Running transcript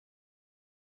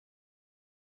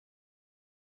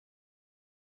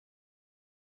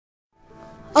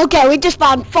Okay, we just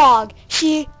found fog.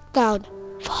 She found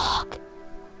fog.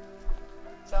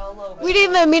 So a little bit. We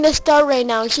didn't even mean to start right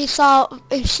now. If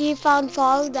she found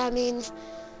fog, that means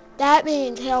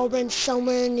Herobrine's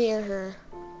somewhere near her.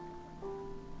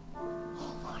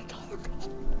 Oh my god.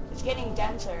 It's getting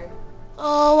denser.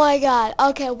 Oh my god.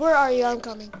 Okay, where are you? I'm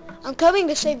coming. I'm coming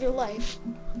to save your life.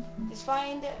 Just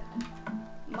find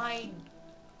my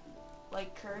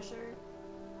cursor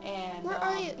and Where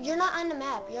are you? You're not on the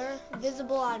map. You're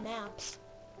visible on maps.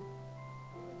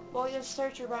 well, just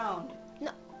search around.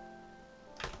 No.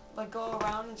 Like go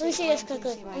around and Let me see this until you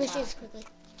quickly. my Let me see map. this quickly.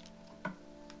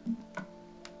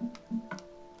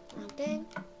 Nothing.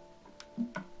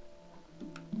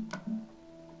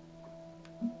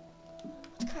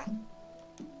 Crap.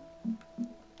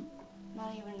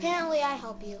 Not even. Apparently I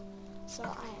help you, so I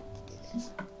have to do this.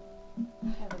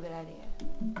 I have a good idea.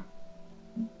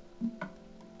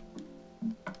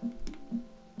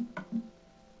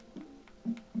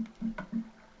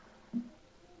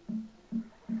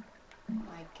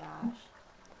 My gosh.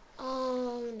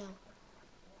 Oh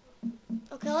no.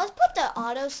 Okay, let's put the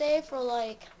autosave for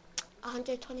like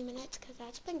 120 minutes because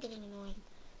that's been getting annoying.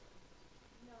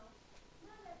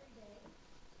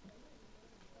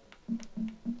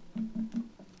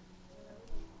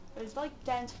 There's like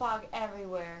dense fog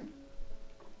everywhere.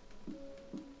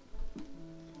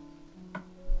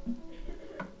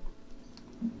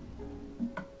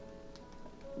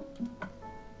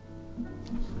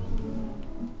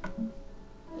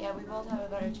 Yeah, we both have a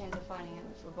better chance of finding it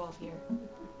if we're both here.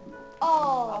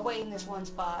 I'll Oh, wait in this one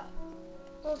spot.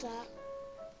 what was that?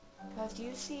 Because do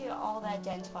you see all that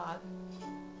dense fog?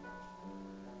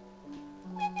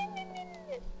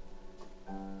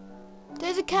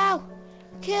 There's a cow.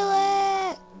 Kill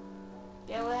it.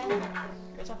 Dylan,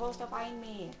 you're supposed to find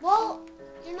me. Well,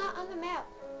 you're not on the map.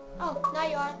 Oh, now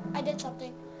you are. I did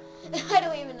something. I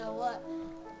don't even know what.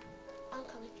 I'm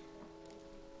coming.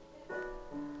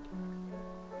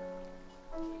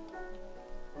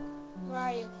 Where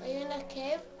are you? Are you in the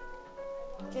cave?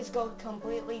 Just go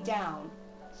completely down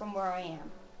from where I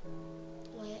am,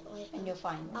 Wait. and you'll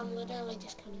find me. I'm literally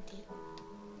just coming to you.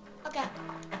 Okay.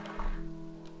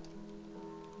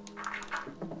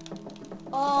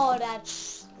 Oh,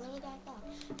 that's really that far.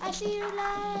 I see your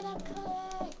light. I'm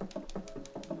coming.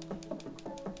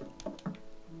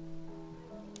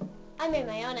 I made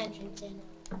my own entrance in.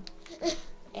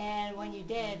 And when you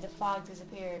did, the fog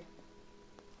disappeared.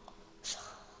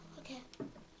 Okay.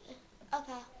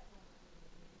 Okay.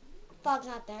 Fog's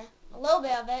not there. A little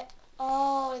bit of it.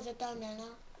 Oh, is it down there now?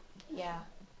 Yeah.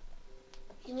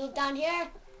 You move down here.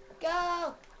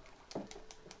 Go.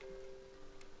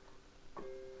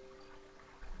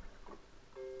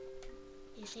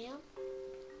 You see him?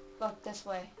 Look this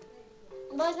way.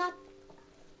 But it's not.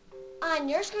 On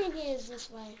your screen, he is this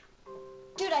way.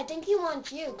 Dude, I think he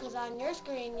wants you, because on your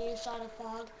screen you saw the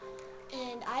fog,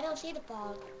 and I don't see the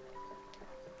fog.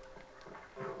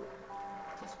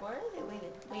 Just where are they waiting?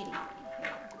 Here.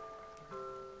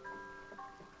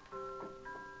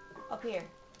 Up here.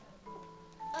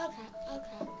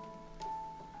 Okay.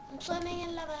 I'm swimming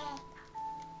in lava.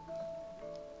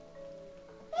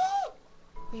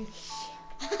 You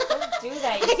don't do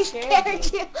that, you I scared me.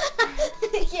 scared you.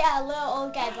 Yeah, a little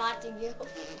old guy's watching you.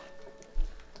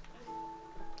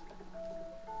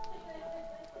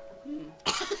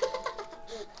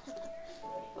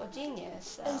 Well,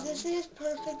 genius. Is this his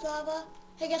perfect lava?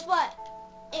 Hey, guess what?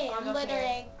 Hey, I'm up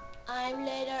littering. I'm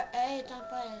litter. Hey, it's on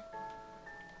fire.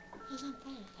 It's on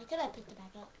fire. How could I pick it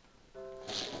back up?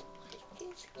 Are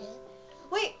you scared?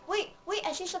 Wait.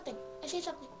 I see something.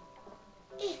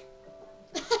 Eh.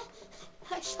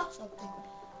 I saw something.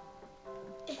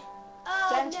 Oh,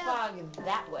 Dense no. fog is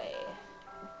that way.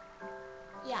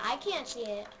 Yeah, I can't see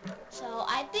it. So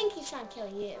I think he's trying to kill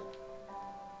you.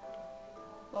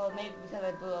 Well, maybe because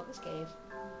I blew up his cave.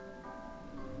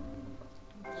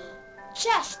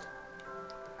 Chest!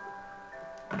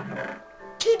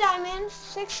 2 diamonds,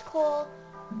 6 coal,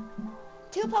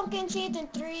 2 pumpkin seeds,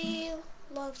 and 3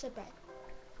 loaves of bread.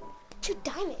 2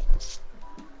 diamonds.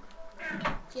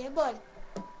 Yeah, bud.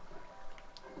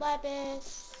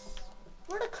 Lapis.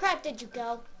 Where the crap did you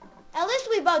go? At least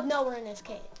we both know we're in this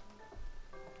cave.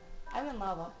 I'm in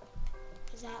lava.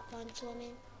 Is that fun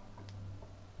swimming?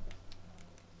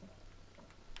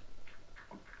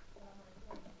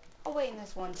 I'll wait in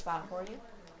this one spot for you.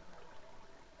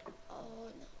 Oh,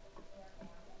 no.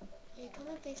 Are you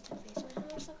coming face to face with him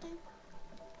or something?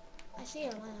 I see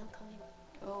your line, I'm coming.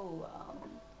 Oh,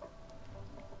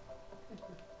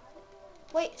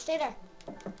 Wait, stay there.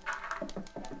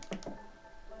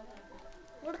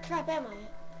 Where the crap am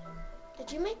I?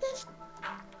 Did you make this?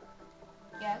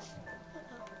 Yes.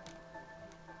 Uh-oh.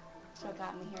 That's what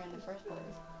got me here in the first place.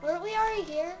 Weren't we already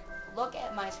here? Look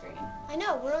at my screen. I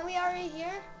know, weren't we already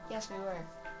here? Yes, we were.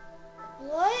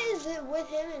 What is it with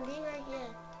him and being right here?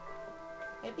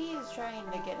 Maybe he's trying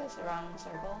to get us around in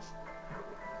circles.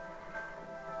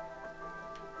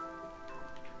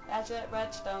 That's it,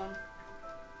 redstone.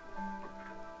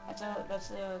 That's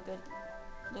a good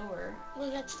lure.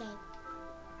 Well, that's done.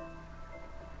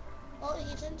 Well,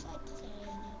 he's inside this area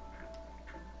now.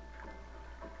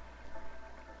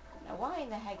 Now, why in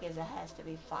the heck is it has to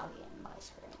be foggy in my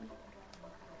screen?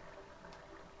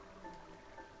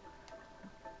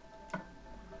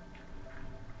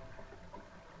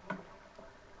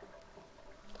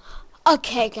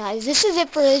 Okay, guys, this is it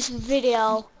for this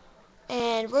video.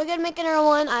 And we're going to make another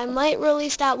one. I might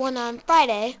release that one on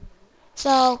Friday.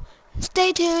 So,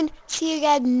 stay tuned. See you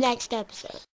guys next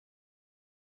episode.